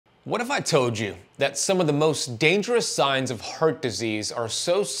What if I told you that some of the most dangerous signs of heart disease are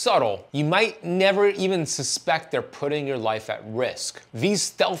so subtle you might never even suspect they're putting your life at risk? These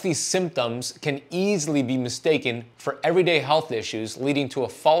stealthy symptoms can easily be mistaken for everyday health issues, leading to a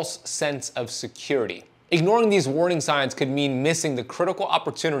false sense of security. Ignoring these warning signs could mean missing the critical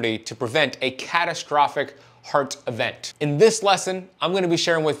opportunity to prevent a catastrophic heart event. In this lesson, I'm going to be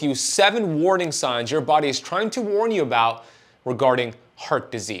sharing with you 7 warning signs your body is trying to warn you about regarding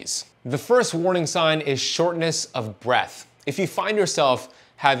heart disease. The first warning sign is shortness of breath. If you find yourself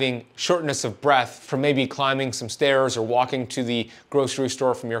having shortness of breath from maybe climbing some stairs or walking to the grocery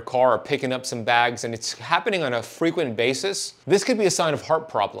store from your car or picking up some bags, and it's happening on a frequent basis, this could be a sign of heart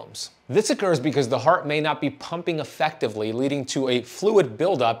problems. This occurs because the heart may not be pumping effectively, leading to a fluid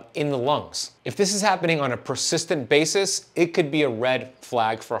buildup in the lungs. If this is happening on a persistent basis, it could be a red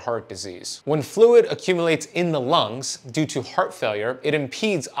flag for heart disease. When fluid accumulates in the lungs due to heart failure, it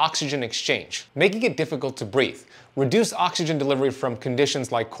impedes oxygen exchange, making it difficult to breathe. Reduced oxygen delivery from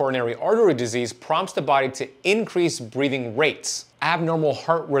conditions like coronary artery disease prompts the body to increase breathing rates. Abnormal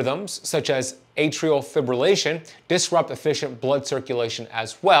heart rhythms, such as atrial fibrillation, disrupt efficient blood circulation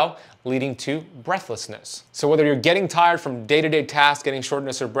as well, leading to breathlessness. So whether you're getting tired from day-to-day tasks, getting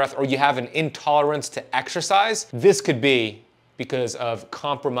shortness of breath, or you have an intolerance to exercise, this could be because of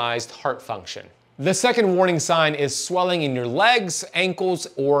compromised heart function. The second warning sign is swelling in your legs, ankles,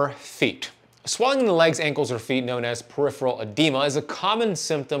 or feet. Swelling in the legs, ankles, or feet, known as peripheral edema, is a common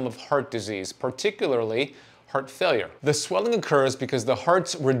symptom of heart disease, particularly heart failure. The swelling occurs because the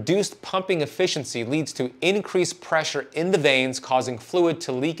heart's reduced pumping efficiency leads to increased pressure in the veins, causing fluid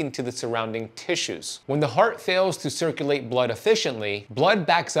to leak into the surrounding tissues. When the heart fails to circulate blood efficiently, blood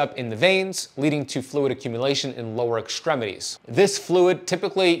backs up in the veins, leading to fluid accumulation in lower extremities. This fluid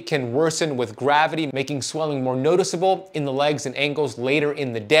typically can worsen with gravity, making swelling more noticeable in the legs and ankles later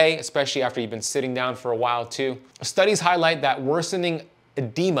in the day, especially after you've been sitting down for a while too. Studies highlight that worsening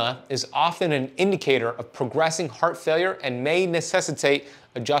edema is often an indicator of progressing heart failure and may necessitate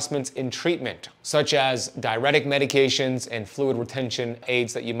adjustments in treatment, such as diuretic medications and fluid retention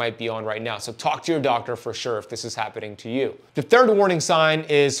aids that you might be on right now. So talk to your doctor for sure if this is happening to you. The third warning sign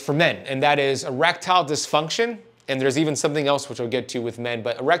is for men, and that is erectile dysfunction. And there's even something else which I'll get to with men,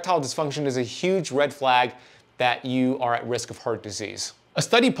 but erectile dysfunction is a huge red flag that you are at risk of heart disease. A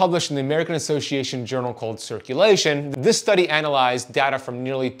study published in the American Association journal called Circulation, this study analyzed data from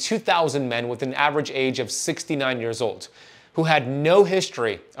nearly 2,000 men with an average age of 69 years old, who had no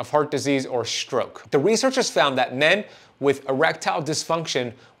history of heart disease or stroke. The researchers found that men with erectile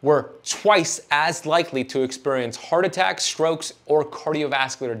dysfunction were twice as likely to experience heart attacks, strokes, or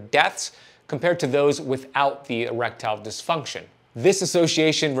cardiovascular deaths compared to those without the erectile dysfunction. This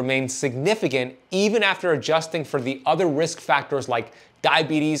association remains significant even after adjusting for the other risk factors like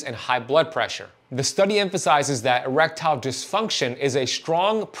diabetes and high blood pressure. The study emphasizes that erectile dysfunction is a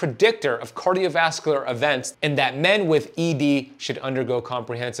strong predictor of cardiovascular events and that men with ED should undergo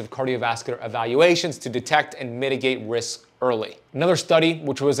comprehensive cardiovascular evaluations to detect and mitigate risks early. Another study,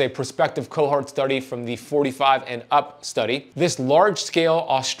 which was a prospective cohort study from the 45 and up study, this large-scale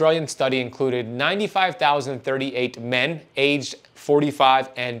Australian study included 95,038 men aged 45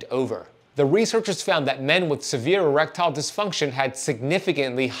 and over. The researchers found that men with severe erectile dysfunction had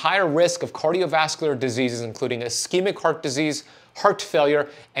significantly higher risk of cardiovascular diseases, including ischemic heart disease, heart failure,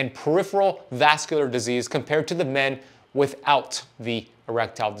 and peripheral vascular disease compared to the men without the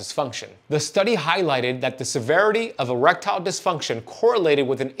erectile dysfunction. The study highlighted that the severity of erectile dysfunction correlated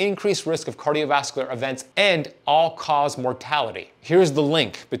with an increased risk of cardiovascular events and all-cause mortality. Here's the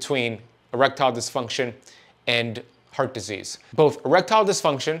link between erectile dysfunction and heart disease. Both erectile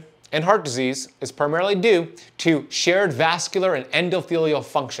dysfunction and heart disease is primarily due to shared vascular and endothelial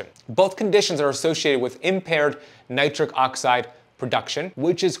function. Both conditions are associated with impaired nitric oxide production,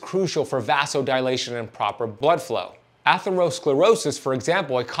 which is crucial for vasodilation and proper blood flow. Atherosclerosis, for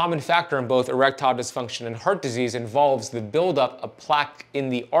example, a common factor in both erectile dysfunction and heart disease, involves the buildup of plaque in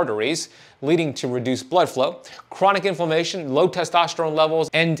the arteries, leading to reduced blood flow, chronic inflammation, low testosterone levels,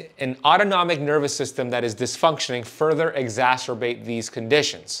 and an autonomic nervous system that is dysfunctioning further exacerbate these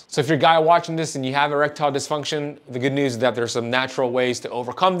conditions. So if you're a guy watching this and you have erectile dysfunction, the good news is that there's some natural ways to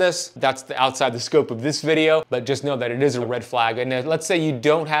overcome this. That's outside the scope of this video, but just know that it is a red flag. And let's say you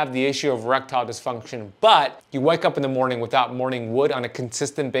don't have the issue of erectile dysfunction, but you wake up in the morning without morning wood on a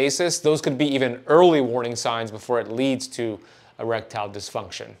consistent basis, those could be even early warning signs before it leads to erectile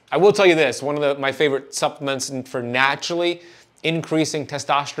dysfunction. I will tell you this, one of my favorite supplements for naturally increasing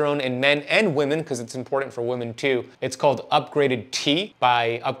testosterone in men and women, because it's important for women too. It's called Upgraded Tea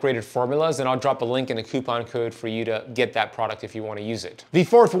by Upgraded Formulas, and I'll drop a link in a coupon code for you to get that product if you want to use it. The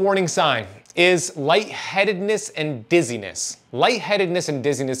fourth warning sign is lightheadedness and dizziness. Lightheadedness and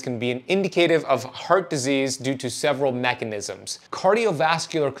dizziness can be an indicative of heart disease due to several mechanisms.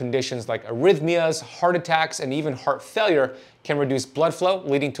 Cardiovascular conditions like arrhythmias, heart attacks, and even heart failure can reduce blood flow,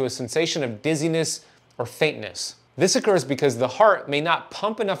 leading to a sensation of dizziness or faintness. This occurs because the heart may not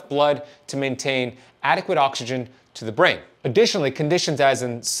pump enough blood to maintain adequate oxygen to the brain. Additionally, conditions as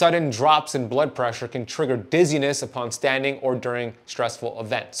in sudden drops in blood pressure can trigger dizziness upon standing or during stressful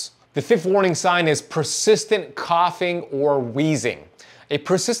events. The fifth warning sign is persistent coughing or wheezing. A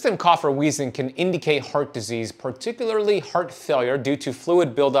persistent cough or wheezing can indicate heart disease, particularly heart failure due to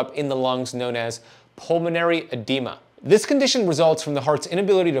fluid buildup in the lungs known as pulmonary edema. This condition results from the heart's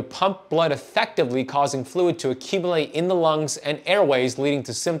inability to pump blood effectively, causing fluid to accumulate in the lungs and airways, leading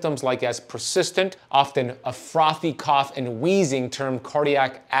to symptoms like as persistent, often a frothy cough, and wheezing termed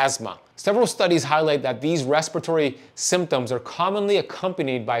cardiac asthma. Several studies highlight that these respiratory symptoms are commonly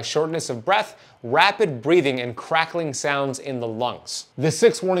accompanied by shortness of breath, rapid breathing, and crackling sounds in the lungs. The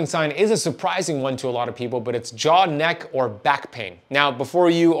sixth warning sign is a surprising one to a lot of people, but it's jaw, neck, or back pain. Now, before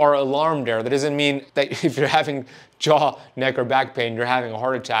you are alarmed there, that doesn't mean that if you're having jaw, neck, or back pain, you're having a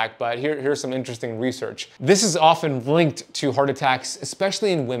heart attack, but here's some interesting research. This is often linked to heart attacks,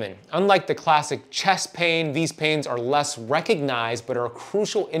 especially in women. Unlike the classic chest pain, these pains are less recognized, but are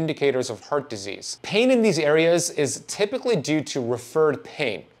crucial indicators of heart disease. Pain in these areas is typically due to referred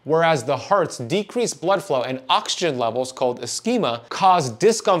pain, whereas the heart's decreased blood flow and oxygen levels, called ischemia, cause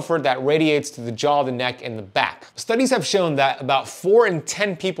discomfort that radiates to the jaw, the neck, and the back. Studies have shown that about 4 in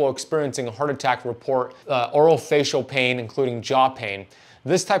 10 people experiencing a heart attack report oral facial pain, including jaw pain.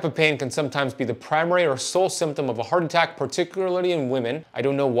 This type of pain can sometimes be the primary or sole symptom of a heart attack, particularly in women. I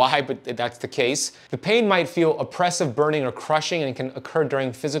don't know why, but that's the case. The pain might feel oppressive, burning, or crushing, and can occur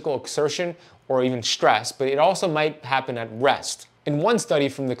during physical exertion or even stress, but it also might happen at rest. In one study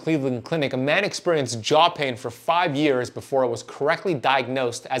from the Cleveland Clinic, a man experienced jaw pain for 5 years before it was correctly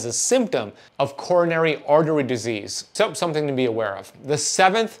diagnosed as a symptom of coronary artery disease. So, something to be aware of. The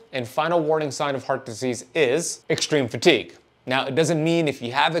seventh and final warning sign of heart disease is extreme fatigue. Now, it doesn't mean if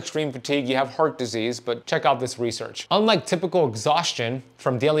you have extreme fatigue, you have heart disease, but check out this research. Unlike typical exhaustion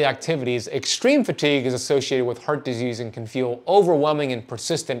from daily activities, extreme fatigue is associated with heart disease and can feel overwhelming and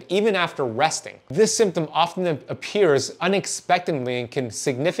persistent even after resting. This symptom often appears unexpectedly and can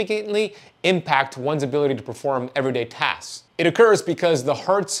significantly impact one's ability to perform everyday tasks. It occurs because the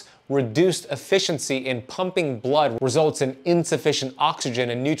heart's reduced efficiency in pumping blood results in insufficient oxygen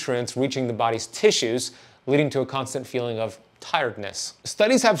and nutrients reaching the body's tissues, leading to a constant feeling of tiredness.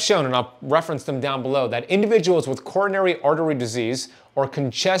 Studies have shown, and I'll reference them down below, that individuals with coronary artery disease or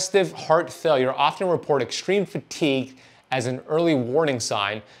congestive heart failure often report extreme fatigue as an early warning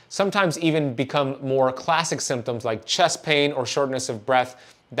sign, sometimes even become more classic symptoms like chest pain or shortness of breath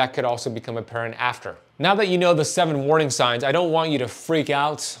that could also become apparent after. Now that you know the 7 warning signs, I don't want you to freak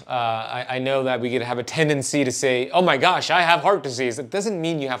out. I know that we could have a tendency to say, oh my gosh, I have heart disease. It doesn't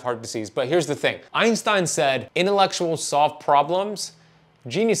mean you have heart disease, but here's the thing. Einstein said, intellectuals solve problems,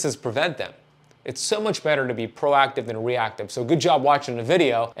 geniuses prevent them. It's so much better to be proactive than reactive. So good job watching the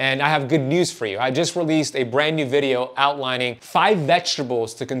video, and I have good news for you. I just released a brand new video outlining 5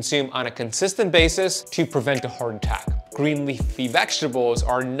 vegetables to consume on a consistent basis to prevent a heart attack. Green leafy vegetables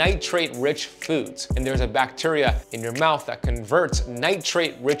are nitrate-rich foods, and there's a bacteria in your mouth that converts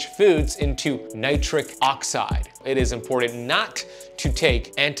nitrate-rich foods into nitric oxide. It is important not to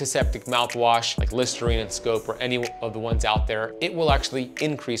take antiseptic mouthwash like Listerine and Scope or any of the ones out there. It will actually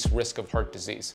increase risk of heart disease.